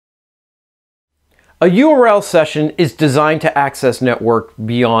A URL session is designed to access network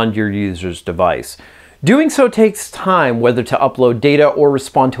beyond your user's device. Doing so takes time, whether to upload data or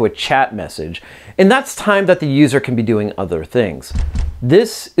respond to a chat message, and that's time that the user can be doing other things.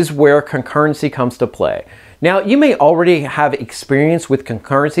 This is where concurrency comes to play. Now, you may already have experience with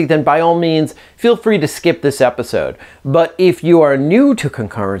concurrency, then by all means, feel free to skip this episode. But if you are new to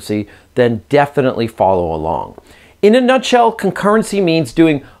concurrency, then definitely follow along. In a nutshell, concurrency means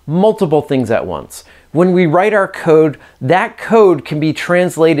doing multiple things at once. When we write our code, that code can be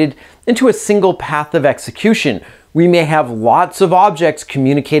translated into a single path of execution. We may have lots of objects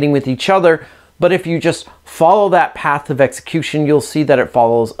communicating with each other, but if you just follow that path of execution, you'll see that it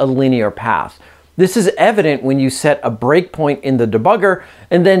follows a linear path. This is evident when you set a breakpoint in the debugger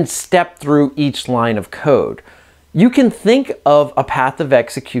and then step through each line of code. You can think of a path of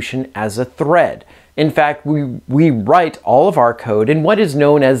execution as a thread. In fact, we write all of our code in what is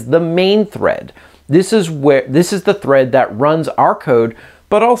known as the main thread. This is the thread that runs our code,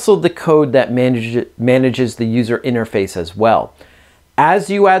 but also the code that manages the user interface as well. As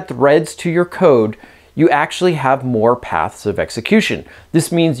you add threads to your code, you actually have more paths of execution.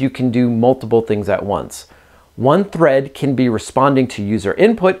 This means you can do multiple things at once. One thread can be responding to user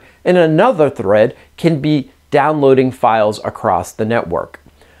input, and another thread can be downloading files across the network.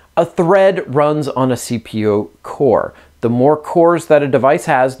 A thread runs on a CPU core. The more cores that a device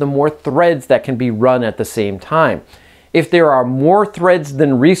has, the more threads that can be run at the same time. If there are more threads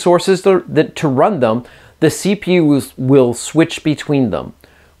than resources to run them, the CPU will switch between them.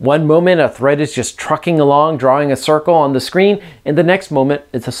 One moment a thread is just trucking along, drawing a circle on the screen, and the next moment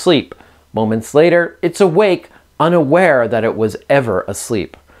it's asleep. Moments later, it's awake, unaware that it was ever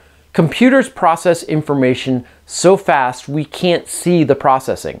asleep. Computers process information so fast we can't see the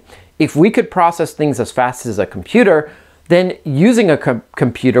processing. If we could process things as fast as a computer, then using a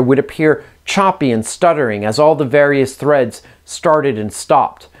computer would appear choppy and stuttering as all the various threads started and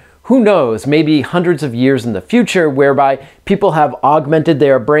stopped. Who knows, maybe hundreds of years in the future, whereby people have augmented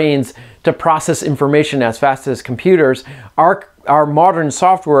their brains to process information as fast as computers, our modern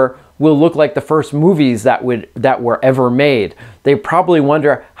software will look like the first movies that were ever made. They probably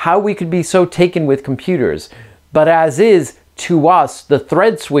wonder how we could be so taken with computers. But as is, to us, the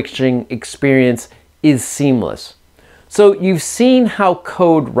thread switching experience is seamless. So you've seen how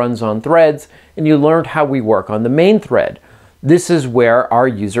code runs on threads, and you learned how we work on the main thread. This is where our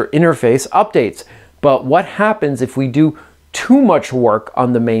user interface updates. But what happens if we do too much work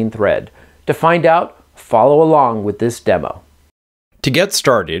on the main thread? To find out, follow along with this demo. To get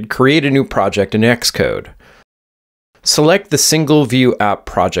started, create a new project in Xcode. Select the Single View App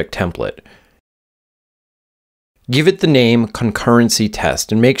Project template. Give it the name Concurrency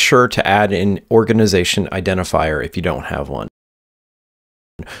Test and make sure to add an organization identifier if you don't have one.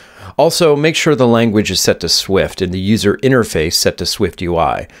 Also, make sure the language is set to Swift and the user interface set to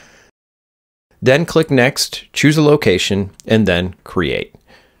SwiftUI. Then click Next, choose a location, and then Create.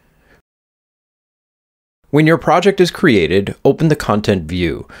 When your project is created, open the Content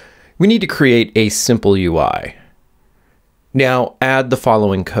view. We need to create a simple UI. Now add the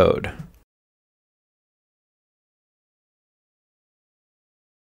following code.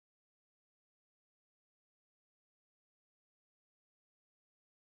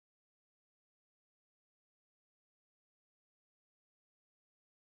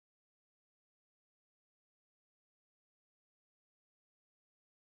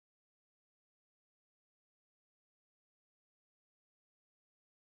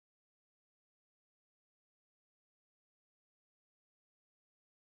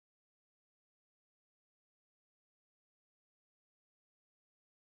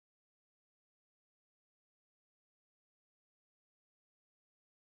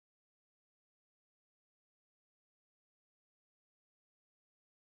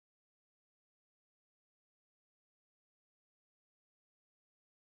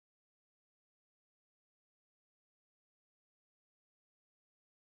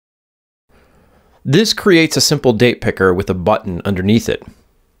 This creates a simple date picker with a button underneath it.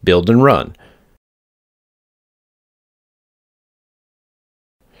 Build and run.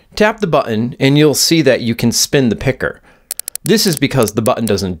 Tap the button and you'll see that you can spin the picker. This is because the button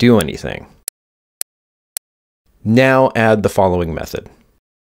doesn't do anything. Now add the following method.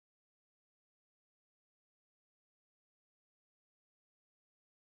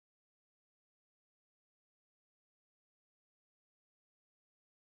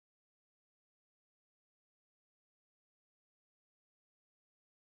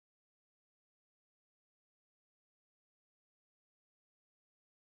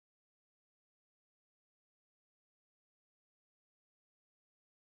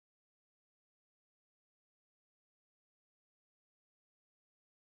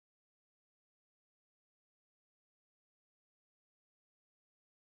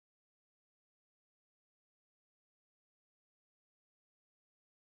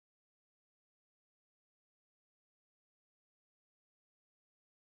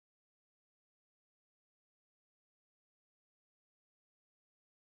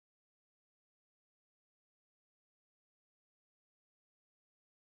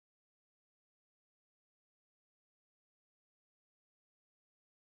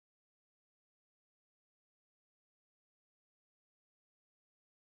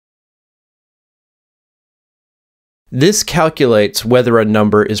 This calculates whether a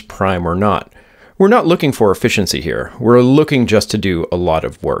number is prime or not. We're not looking for efficiency here. We're looking just to do a lot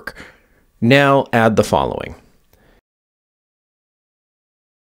of work. Now add the following.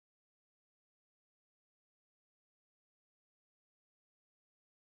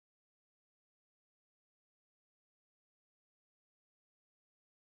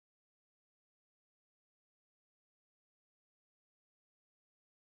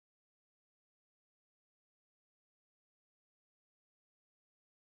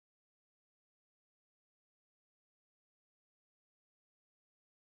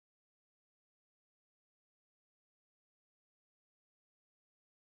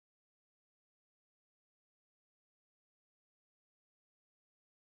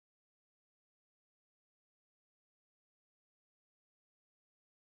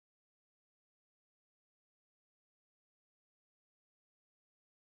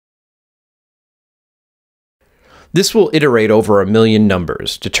 This will iterate over 1,000,000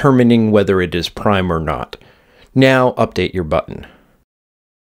 numbers, determining whether it is prime or not. Now update your button.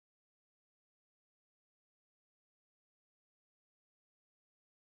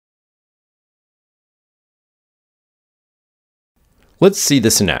 Let's see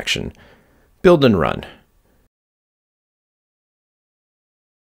this in action. Build and run.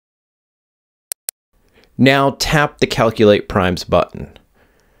 Now tap the Calculate Primes button.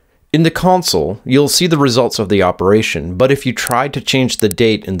 In the console, you'll see the results of the operation, but if you try to change the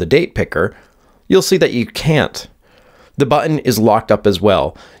date in the date picker, you'll see that you can't. The button is locked up as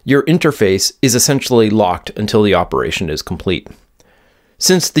well. Your interface is essentially locked until the operation is complete.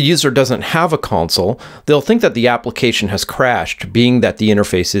 Since the user doesn't have a console, they'll think that the application has crashed, being that the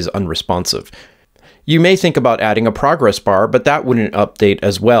interface is unresponsive. You may think about adding a progress bar, but that wouldn't update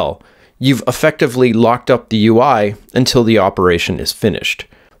as well. You've effectively locked up the UI until the operation is finished.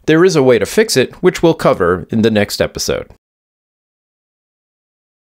 There is a way to fix it, which we'll cover in the next episode.